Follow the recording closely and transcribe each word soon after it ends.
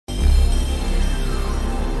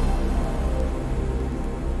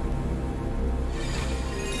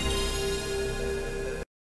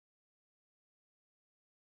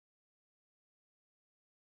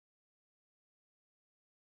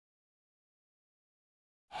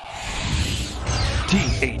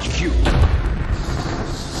THQ.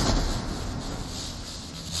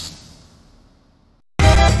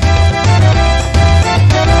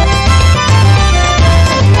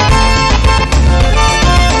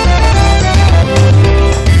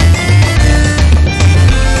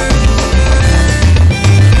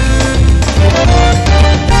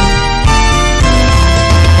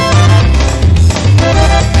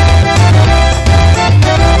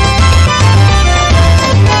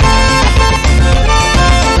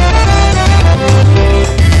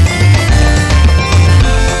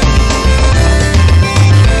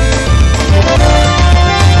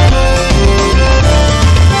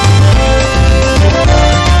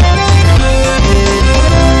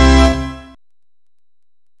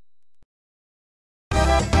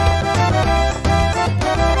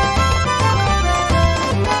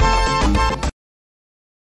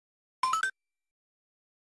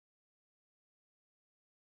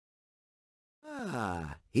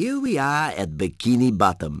 Here we are at Bikini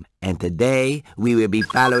Bottom, and today we will be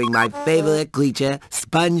following my favorite creature,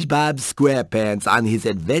 SpongeBob SquarePants, on his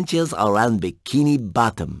adventures around Bikini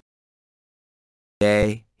Bottom.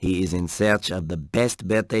 Today, he is in search of the best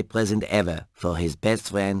birthday present ever for his best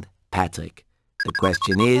friend, Patrick. The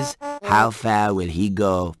question is, how far will he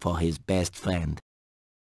go for his best friend?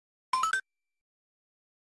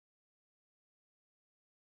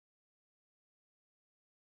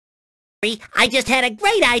 I just had a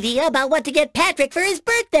great idea about what to get Patrick for his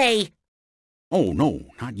birthday. Oh, no,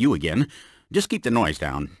 not you again. Just keep the noise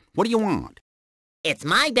down. What do you want? It's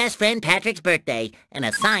my best friend Patrick's birthday, and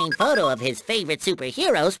a signed photo of his favorite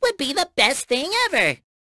superheroes would be the best thing ever.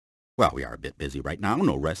 Well, we are a bit busy right now.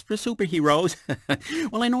 No rest for superheroes.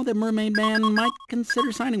 Well, I know that Mermaid Man might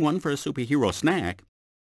consider signing one for a superhero snack.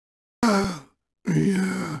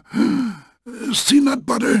 Yeah. Peanut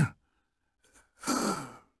butter.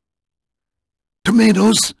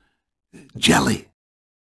 Tomatoes. Jelly.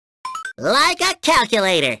 Like a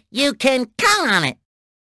calculator. You can count on it.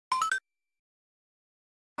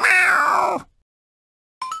 Meow.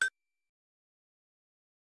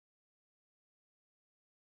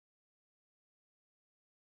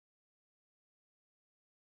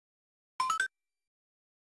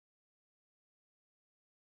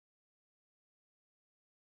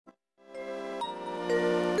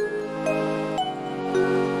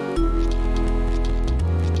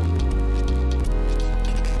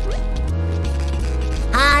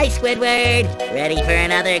 Hi, Squidward. Ready for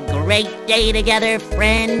another great day together,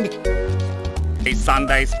 friend? Hey,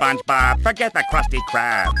 Sunday, SpongeBob. Forget the Krusty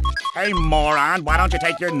Krab. Hey, moron, why don't you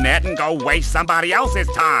take your net and go waste somebody else's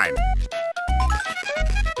time?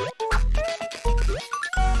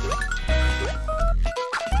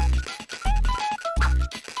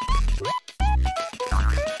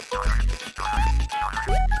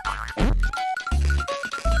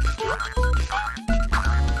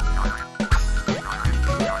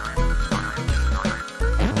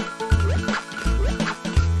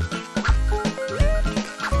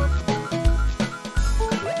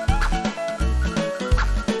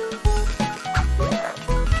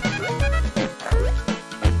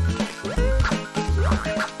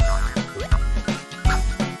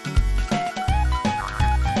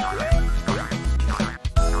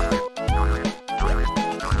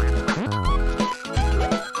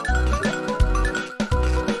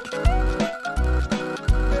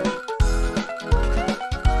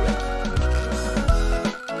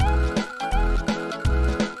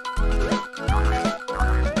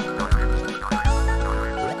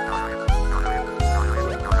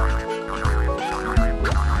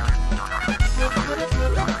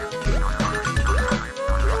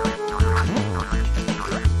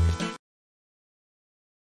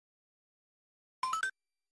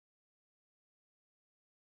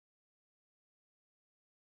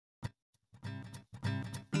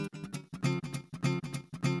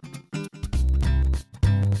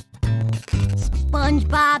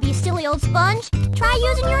 SpongeBob, you silly old sponge. Try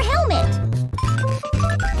using your helmet.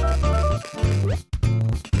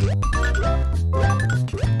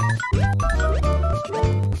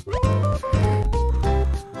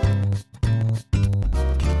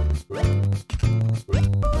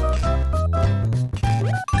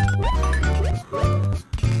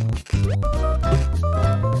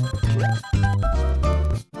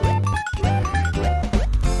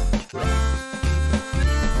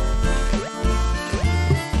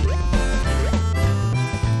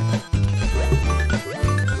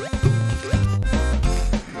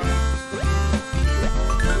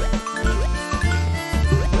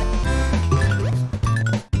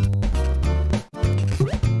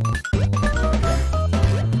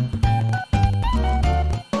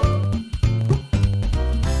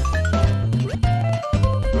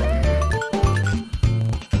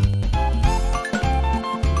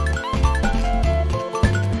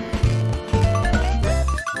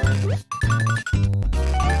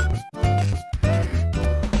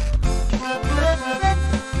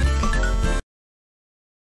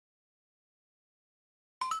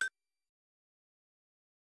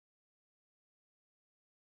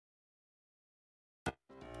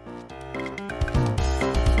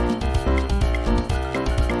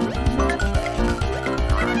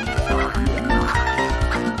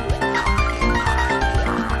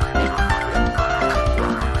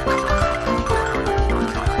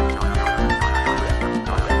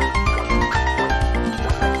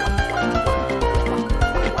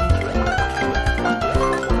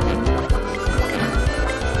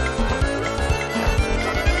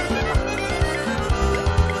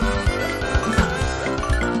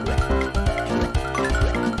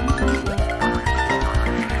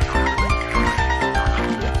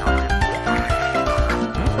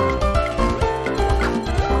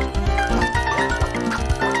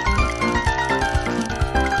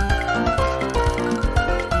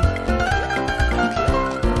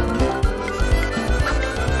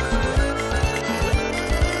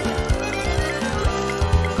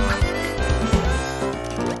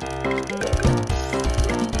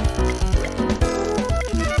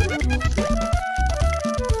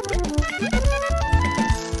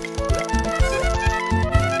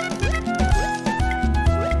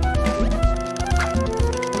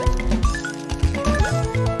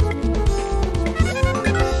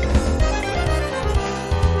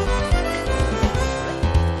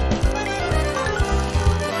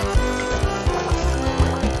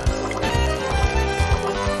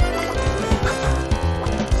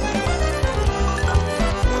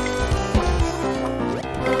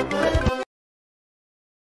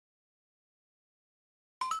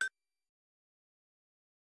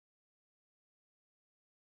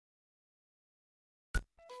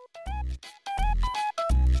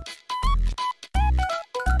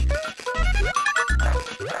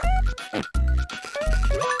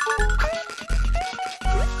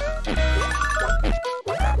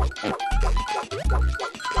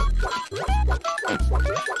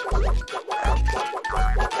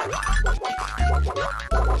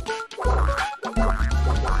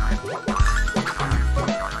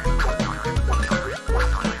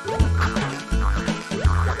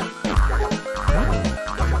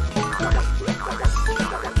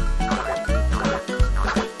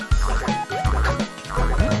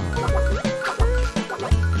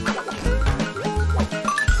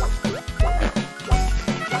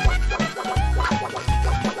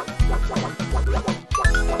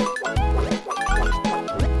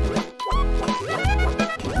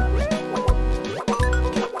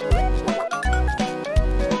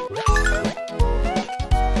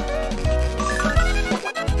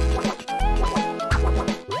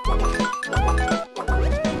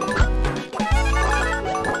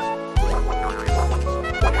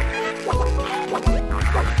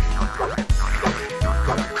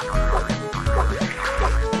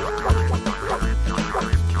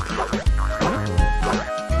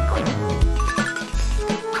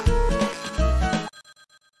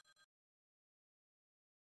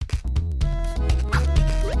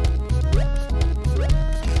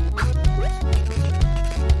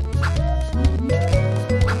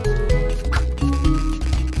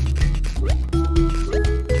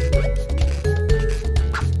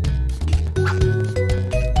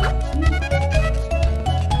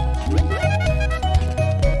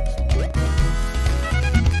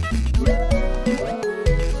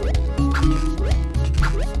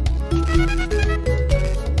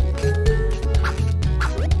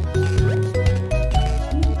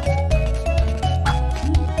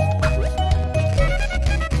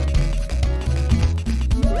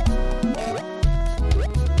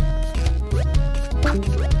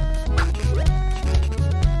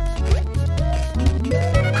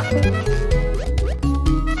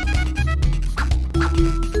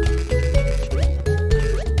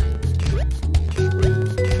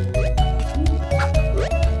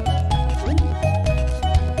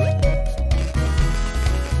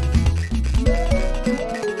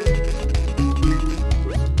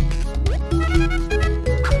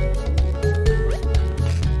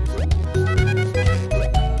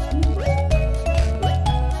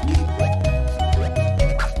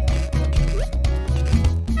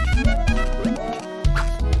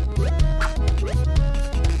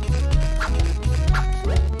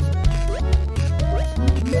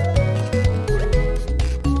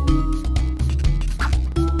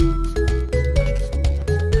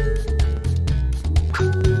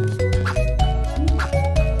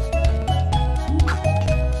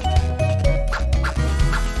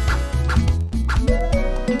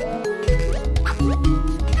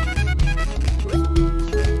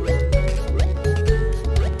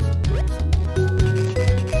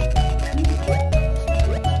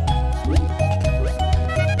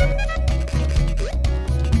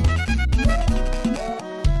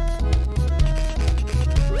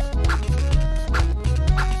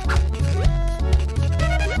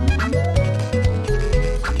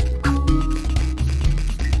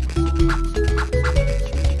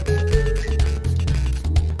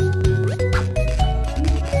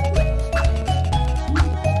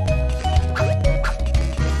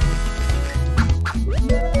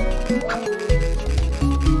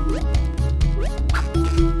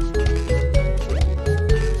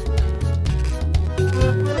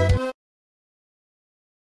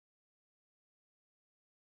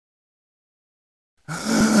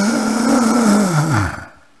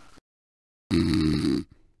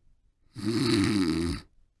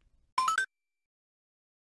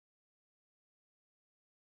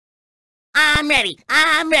 I'm ready.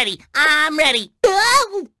 I'm ready. I'm ready.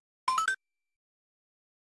 Oh!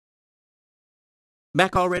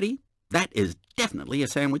 Back already? That is definitely a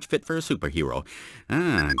sandwich fit for a superhero.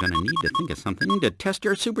 I'm gonna need to think of something to test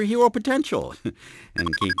your superhero potential.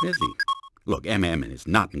 And keep busy. Look, MM is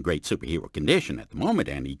not in great superhero condition at the moment,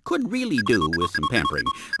 and he could really do with some pampering.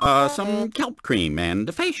 Some kelp cream and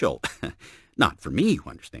a facial. Not for me, you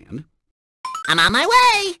understand. I'm on my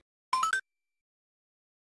way.